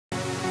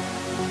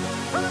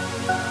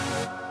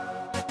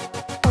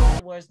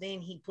words,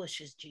 then he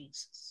pushes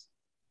Jesus.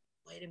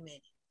 Wait a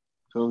minute.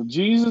 So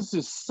Jesus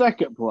is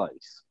second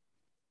place.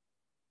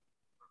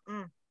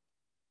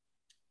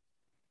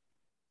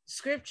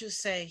 Scriptures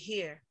say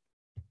here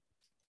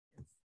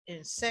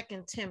in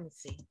 2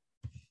 Timothy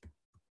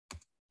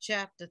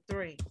chapter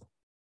 3.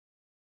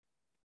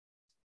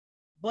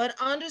 But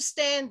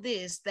understand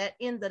this, that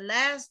in the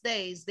last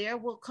days there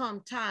will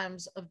come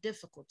times of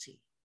difficulty,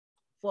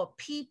 for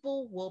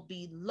people will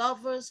be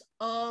lovers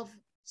of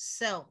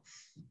self.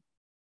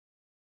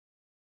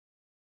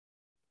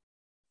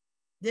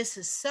 This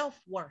is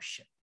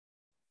self-worship.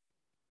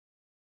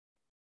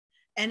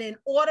 And in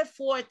order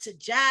for it to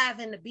jive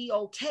and to be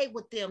okay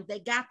with them, they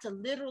got to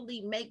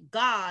literally make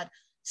God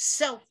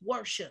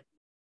self-worship.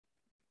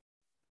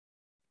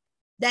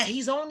 That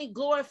he's only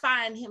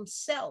glorifying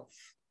himself.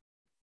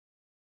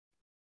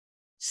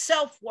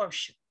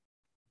 Self-worship.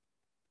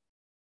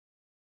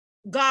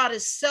 God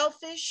is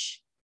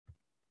selfish.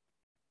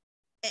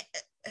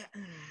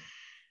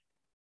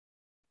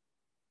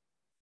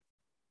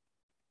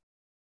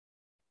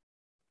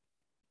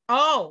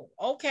 Oh,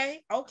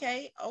 okay,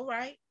 all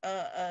right.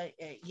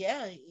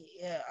 Yeah,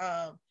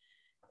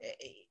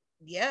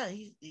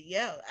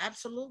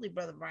 absolutely,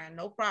 Brother Brian,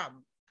 no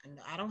problem. And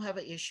I don't have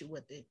an issue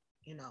with it.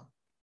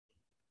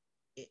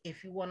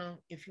 If you wanna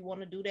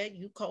do that,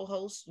 you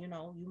co-host.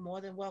 You're more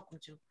than welcome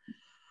to.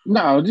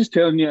 No, just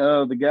telling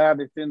you, the guy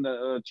that's in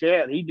the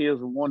chat, he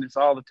deals with oneness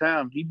all the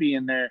time. He be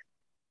in there,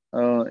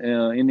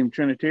 in them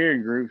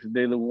Trinitarian groups,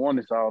 they deal with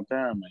oneness all the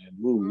time, man.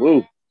 Woo,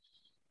 woo.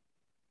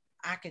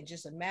 I can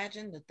just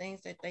imagine the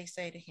things that they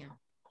say to him.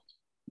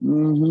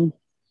 Mm-hmm.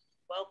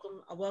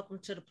 Welcome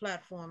to the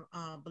platform,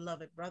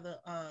 beloved brother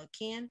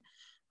Ken.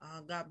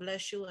 God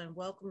bless you and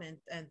welcome,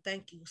 and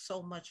thank you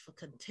so much for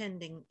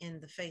contending in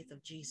the faith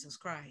of Jesus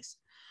Christ.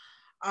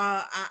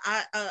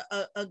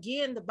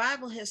 Again, the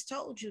Bible has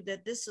told you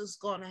that this is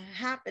going to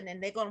happen,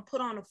 and they're going to put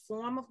on a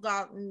form of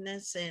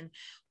godliness. And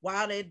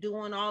while they're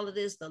doing all of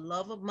this, the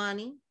love of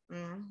money,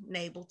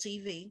 Naval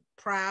TV,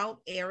 proud,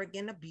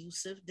 arrogant,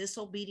 abusive,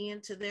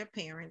 disobedient to their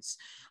parents,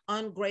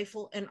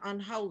 ungrateful and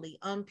unholy,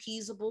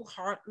 unappeasable,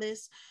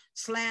 heartless,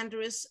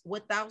 slanderous,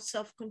 without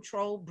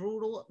self-control,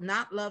 brutal,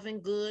 not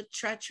loving good,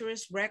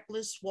 treacherous,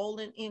 reckless,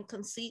 swollen in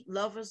conceit,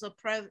 lovers of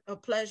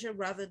pleasure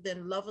rather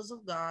than lovers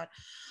of God,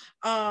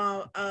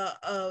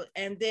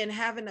 and then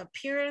have an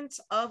appearance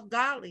of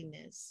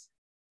godliness,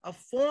 a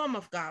form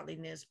of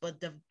godliness,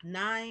 but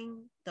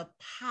denying the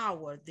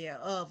power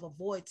thereof.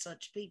 Avoid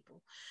such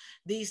people.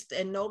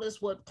 And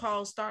notice what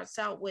Paul starts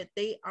out with.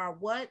 They are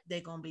what? They're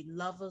going to be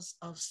lovers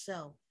of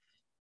self.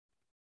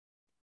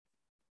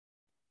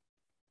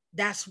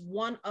 That's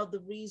one of the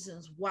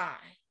reasons why.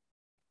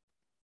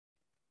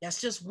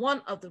 That's just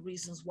one of the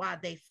reasons why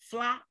they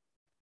flock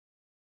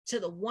to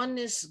the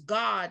oneness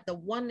God, the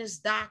oneness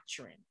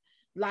doctrine,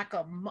 like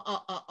a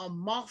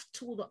moth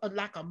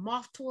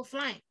to a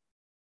flame.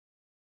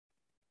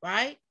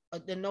 Right?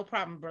 Then no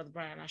problem, Brother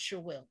Brian. I sure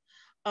will.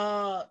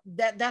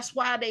 That's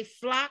why they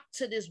flock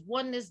to this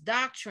oneness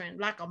doctrine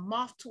like a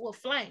moth to a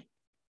flame,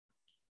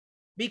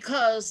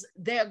 because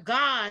their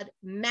God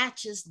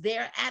matches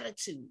their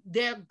attitude.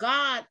 Their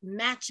God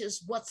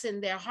matches what's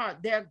in their heart.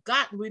 Their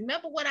God,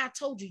 remember what I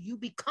told you, you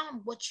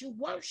become what you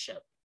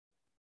worship.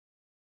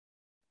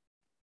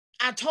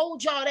 I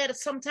told y'all that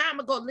some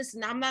time ago.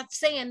 Listen, I'm not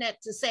saying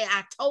that to say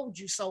I told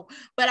you so,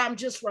 but I'm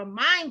just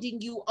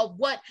reminding you of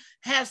what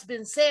has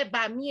been said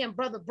by me and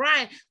Brother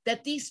Brian,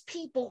 that these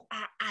people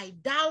are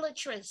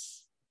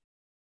idolatrous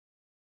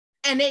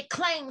and they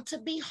claim to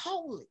be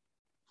holy.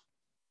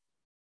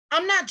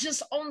 I'm not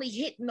just only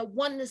hitting the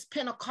oneness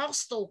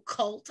Pentecostal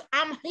cult.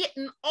 I'm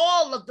hitting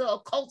all of the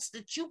occults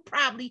that you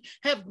probably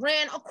have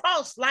ran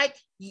across, like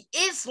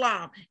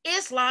Islam.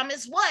 Islam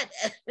is what?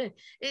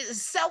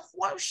 It's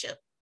self-worship.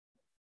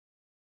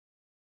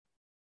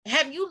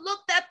 Have you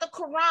looked at the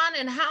Quran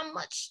and how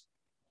much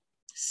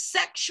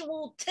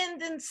sexual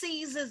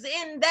tendencies is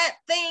in that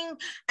thing,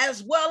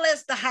 as well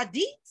as the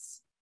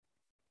hadiths?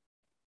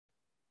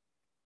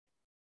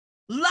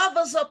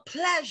 Lovers of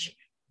pleasure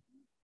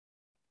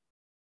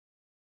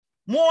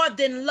more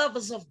than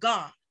lovers of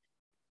God.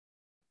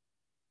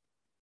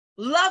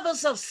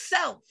 Lovers of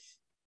self.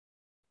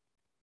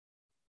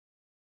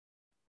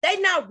 They're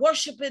not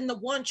worshiping the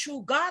one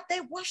true God.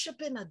 They're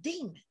worshiping a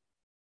demon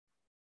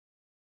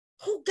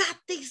who got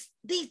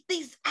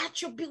these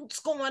attributes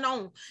going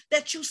on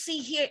that you see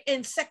here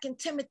in 2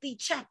 Timothy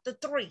chapter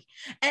 3.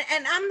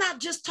 And I'm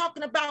not just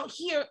talking about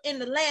here in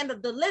the land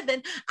of the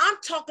living. I'm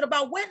talking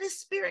about where this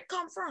spirit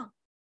come from.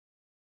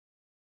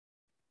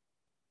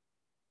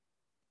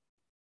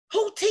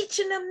 Who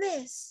teaching them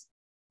this?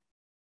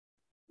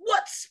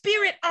 What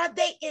spirit are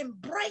they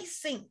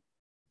embracing?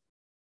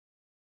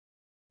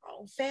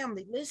 Oh,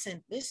 family,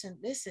 listen.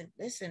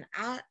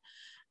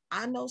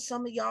 I know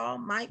some of y'all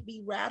might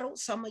be rattled.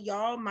 Some of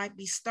y'all might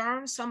be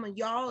stern. Some of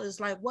y'all is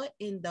like, what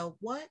in the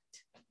what?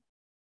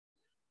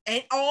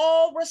 And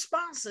all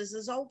responses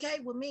is okay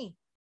with me.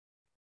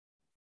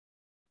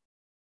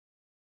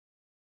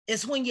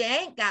 It's when you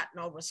ain't got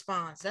no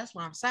response. That's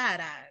why I'm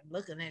side-eyed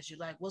looking at you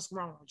like, what's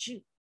wrong with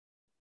you?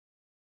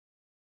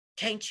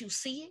 Can't you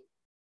see it?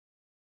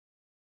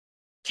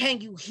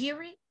 Can you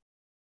hear it?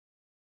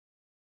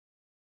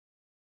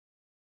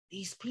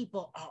 These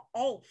people are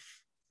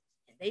off.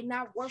 They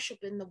not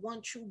worshiping the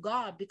one true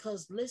God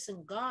because,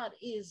 listen, God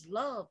is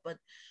love, but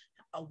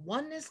a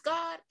oneness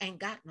God ain't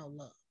got no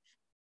love.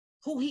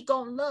 Who he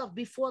gonna love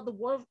before the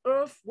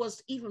earth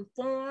was even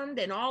formed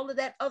and all of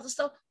that other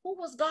stuff? Who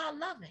was God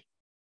loving?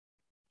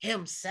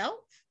 Himself?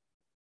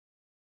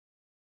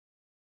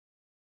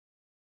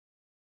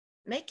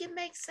 Make it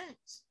make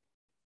sense.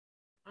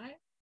 All right.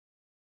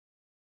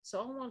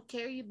 So I want to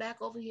carry you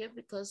back over here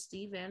because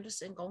Steve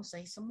Anderson gonna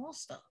say some more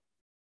stuff.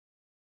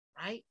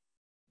 Right?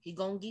 He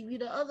gonna give you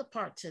the other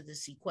part to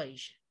this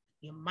equation.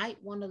 You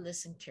might want to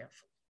listen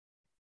carefully.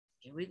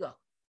 Here we go.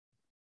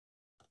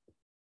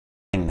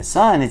 The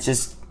Son, it's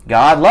just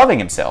God loving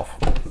himself.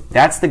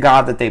 That's the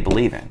God that they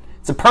believe in.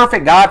 It's a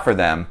perfect God for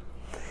them.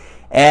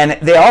 And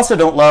they also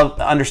don't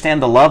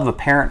understand the love of a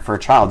parent for a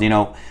child. You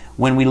know,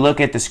 when we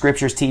look at the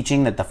scriptures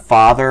teaching that the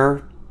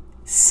Father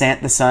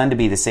sent the Son to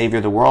be the Savior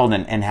of the world,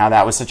 and how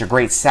that was such a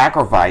great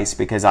sacrifice,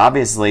 because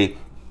obviously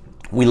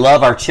we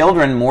love our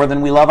children more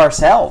than we love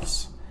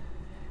ourselves.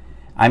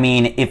 I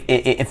mean,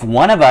 if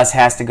one of us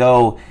has to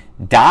go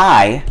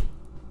die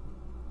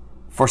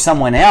for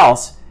someone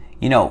else,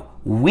 you know,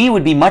 we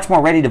would be much more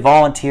ready to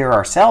volunteer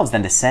ourselves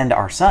than to send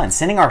our son.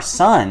 Sending our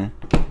son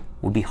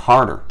would be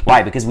harder.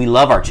 Why? Because we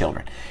love our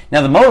children.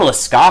 Now, the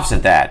modalist scoffs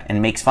at that and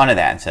makes fun of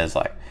that and says,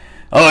 like,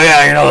 oh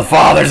yeah, you know, the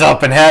Father's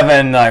up in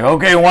heaven. Like,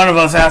 okay, one of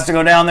us has to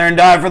go down there and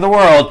die for the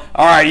world.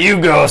 All right,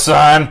 you go,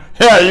 son.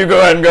 Yeah, you go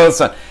ahead and go,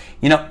 son.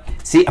 You know,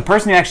 see, a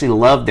person who actually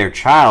loved their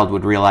child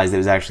would realize that it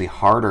was actually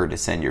harder to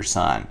send your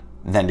son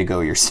than to go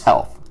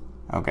yourself.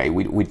 Okay,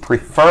 we'd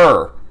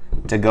prefer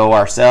to go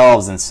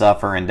ourselves and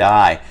suffer and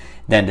die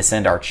than to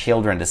send our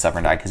children to suffer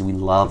and die, because we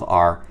love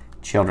our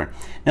children.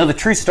 No, the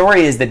true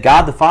story is that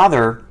God the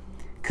Father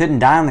couldn't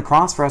die on the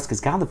cross for us because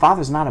God the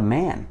Father is not a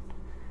man.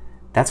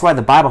 That's why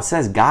the Bible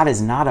says God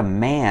is not a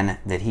man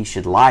that he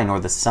should lie, nor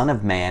the Son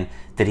of Man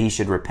that he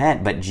should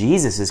repent. But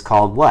Jesus is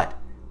called what?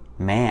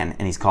 Man,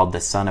 and he's called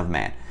the Son of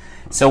Man.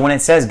 So when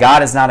it says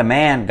God is not a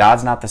man,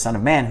 God's not the Son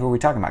of Man, who are we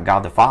talking about?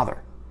 God the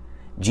Father.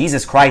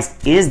 Jesus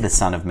Christ is the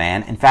Son of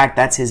Man. In fact,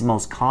 that's his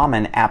most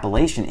common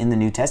appellation in the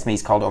New Testament.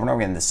 He's called over and over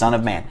again, the Son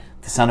of Man,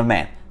 the Son of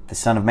Man, the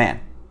Son of Man.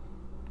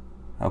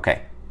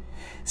 Okay.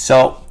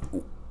 So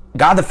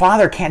God the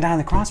Father can't die on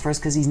the cross for us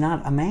because he's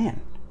not a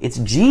man. It's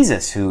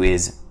Jesus who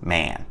is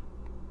man.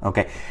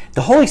 Okay.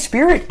 The Holy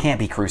Spirit can't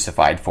be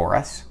crucified for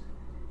us.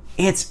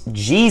 It's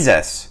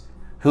Jesus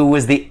who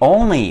was the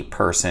only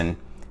person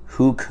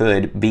who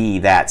could be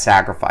that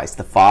sacrifice.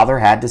 The Father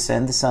had to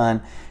send the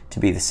Son to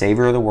be the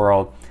Savior of the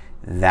world.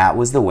 That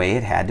was the way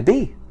it had to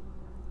be.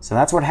 So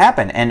that's what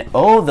happened. And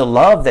oh, the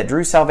love that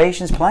drew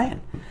salvation's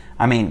plan.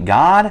 I mean,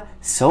 God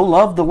so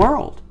loved the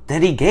world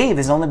that he gave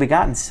his only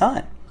begotten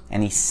Son.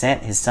 And he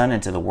sent his Son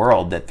into the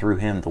world that through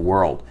him the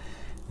world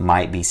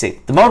might be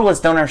saved. The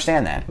modalists don't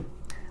understand that.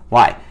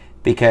 Why?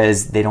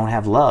 Because they don't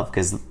have love.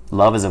 Because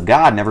love is of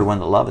God, and everyone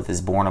that loveth is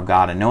born of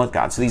God and knoweth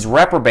God. So these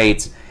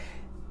reprobates,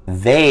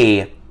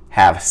 they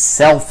have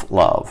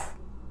self-love.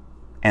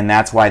 And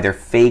that's why their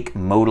fake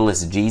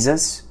modalist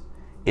Jesus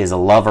is a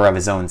lover of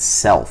his own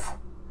self,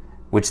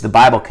 which the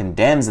Bible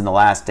condemns in the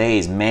last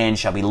days. Men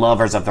shall be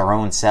lovers of their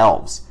own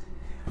selves.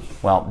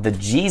 Well, the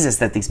Jesus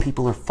that these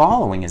people are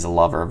following is a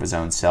lover of his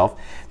own self.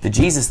 The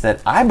Jesus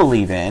that I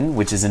believe in,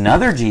 which is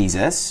another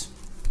Jesus,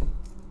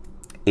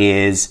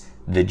 is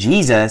the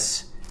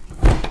Jesus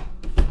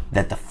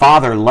that the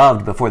Father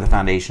loved before the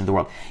foundation of the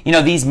world. You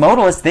know, these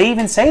modalists, they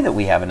even say that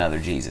we have another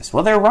Jesus.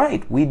 Well, they're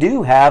right. We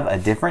do have a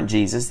different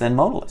Jesus than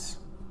modalists.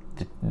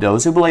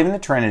 Those who believe in the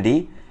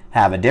Trinity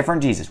have a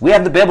different Jesus. We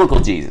have the biblical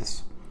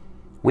Jesus.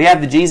 We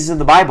have the Jesus of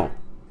the Bible.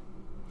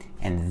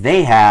 And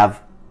they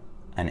have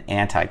an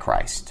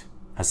antichrist,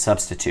 a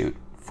substitute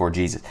for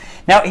Jesus.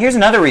 Now, here's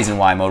another reason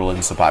why modalism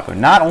is so popular.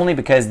 Not only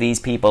because these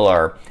people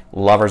are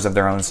lovers of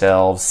their own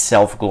selves,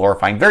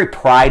 self-glorifying, very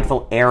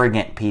prideful,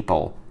 arrogant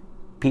people,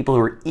 people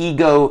who are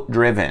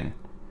ego-driven.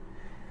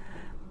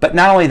 But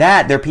not only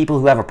that, they're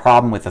people who have a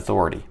problem with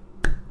authority.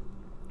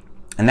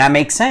 And that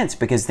makes sense,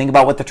 because think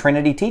about what the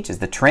Trinity teaches.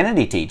 The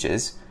Trinity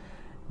teaches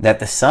that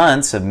the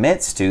Son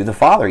submits to the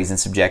Father. He's in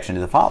subjection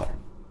to the Father.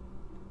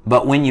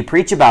 But when you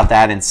preach about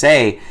that and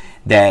say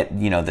that,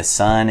 you know, the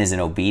Son is in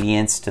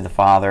obedience to the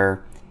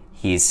Father,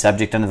 he's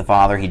subject unto the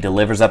Father, he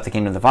delivers up the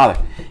kingdom of the Father,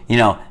 you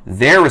know,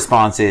 their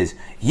response is,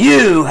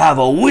 you have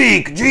a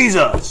weak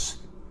Jesus.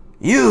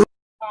 You.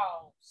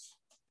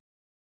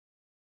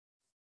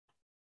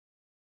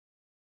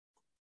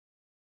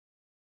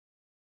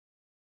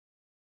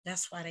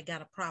 That's why they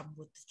got a problem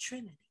with the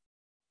Trinity.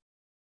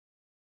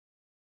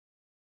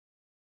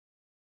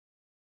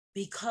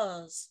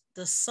 Because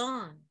the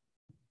Son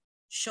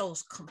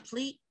shows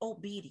complete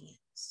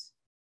obedience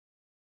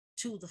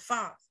to the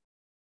Father.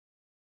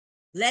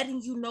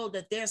 letting you know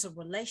that there's a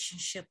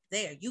relationship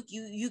there.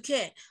 You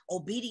can't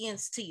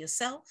obedience to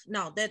yourself.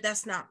 No,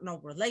 that's not no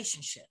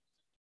relationship,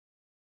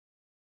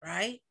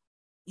 right?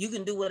 You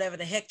can do whatever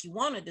the heck you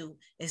want to do.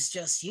 It's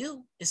just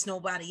you. It's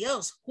nobody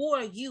else. Who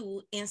are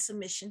you in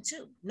submission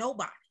to?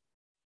 Nobody.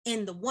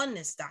 In the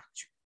oneness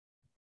doctrine.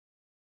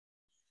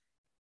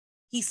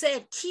 He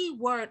said,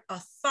 keyword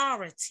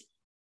authority.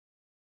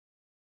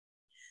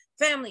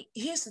 Family,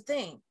 here's the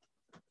thing.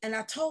 And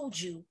I told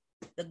you,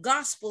 the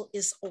gospel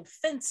is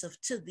offensive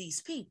to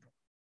these people.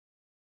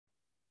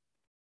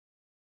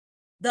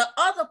 The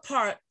other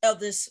part of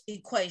this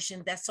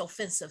equation that's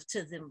offensive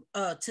to them,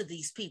 to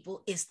these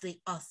people, is the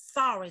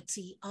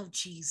authority of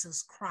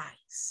Jesus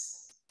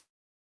Christ.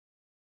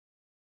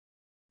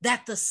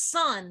 That the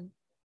Son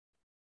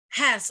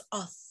has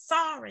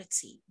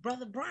authority.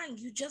 Brother Brian,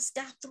 you just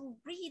got through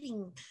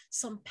reading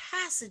some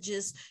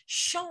passages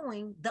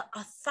showing the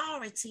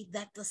authority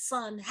that the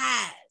Son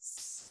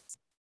has.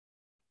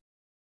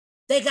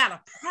 They got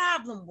a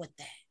problem with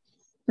that.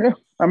 Yeah,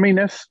 I mean,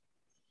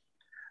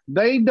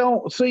 they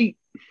don't see.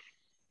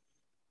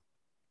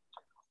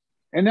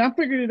 And I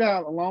figured it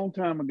out a long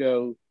time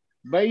ago.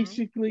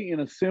 Basically, in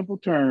a simple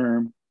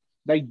term,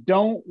 they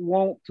don't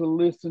want to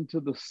listen to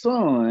the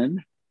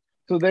Son,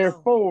 so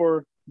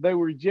therefore they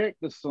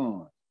reject the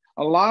Son.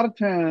 A lot of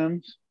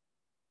times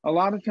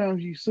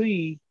you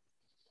see,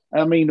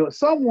 I mean,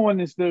 someone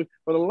is there,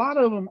 but a lot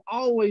of them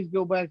always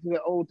go back to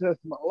the Old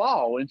Testament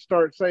law and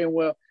start saying,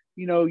 well,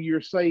 you know,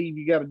 you're saved,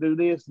 you got to do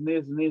this and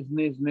this and this and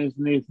this and this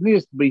and this and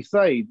this to be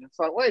saved. It's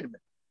like, wait a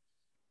minute.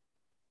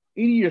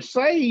 Either you're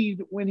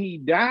saved when he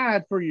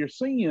died for your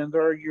sins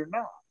or you're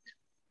not.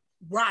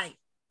 Right.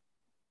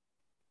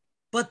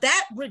 But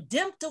that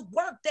redemptive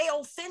work, they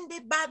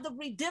offended by the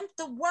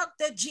redemptive work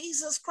that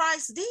Jesus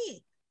Christ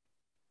did.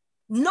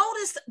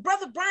 Notice,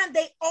 Brother Brian,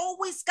 they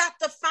always got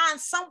to find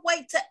some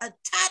way to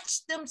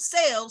attach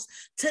themselves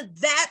to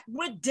that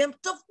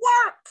redemptive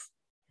work.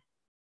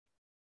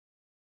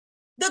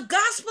 The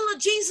gospel of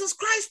Jesus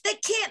Christ, they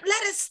can't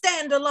let it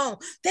stand alone.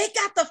 They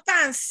got to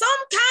find some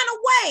kind of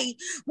way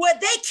where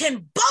they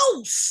can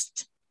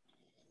boast.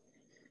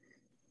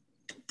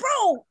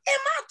 Bro, am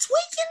I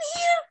tweaking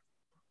here?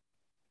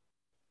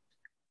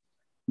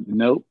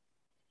 Nope.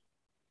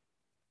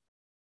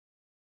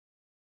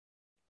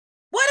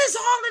 What is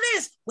all of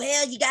this?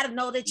 Well, you got to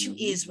know that you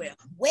Israel.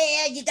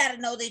 Well, you got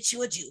to know that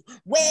you're a Jew.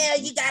 Well,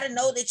 you got to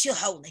know that you're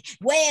holy.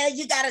 Well,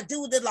 you got to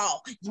do the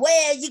law.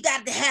 Well, you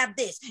got to have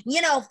this.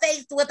 You know,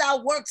 faith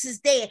without works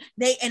is dead.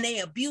 They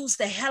abuse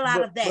the hell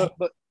out of that.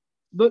 But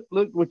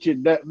look what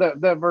you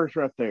that verse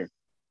right there.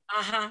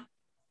 Uh-huh.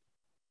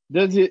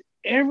 Does it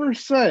ever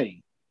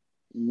say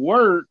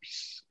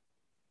works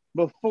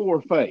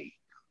before faith?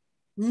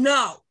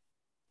 No.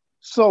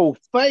 So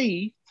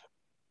faith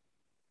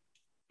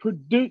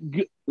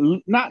produce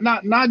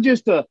not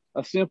just a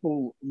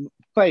simple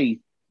faith,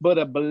 but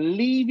a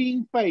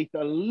believing faith,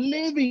 a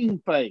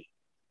living faith,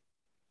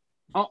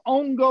 an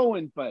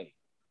ongoing faith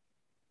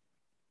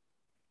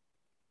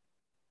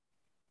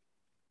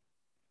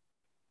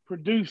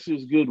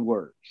produces good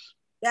works.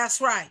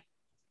 That's right.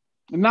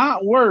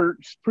 Not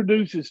works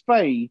produces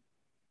faith.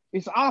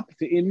 It's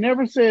opposite. It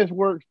never says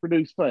works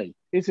produce faith.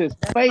 It says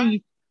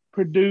faith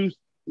produce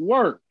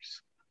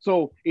works.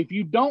 So if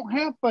you don't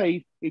have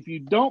faith, if you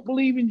don't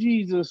believe in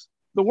Jesus,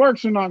 the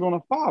works are not going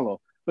to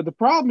follow. But the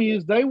problem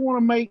is they want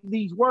to make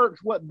these works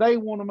what they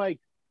want to make.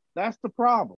 That's the problem.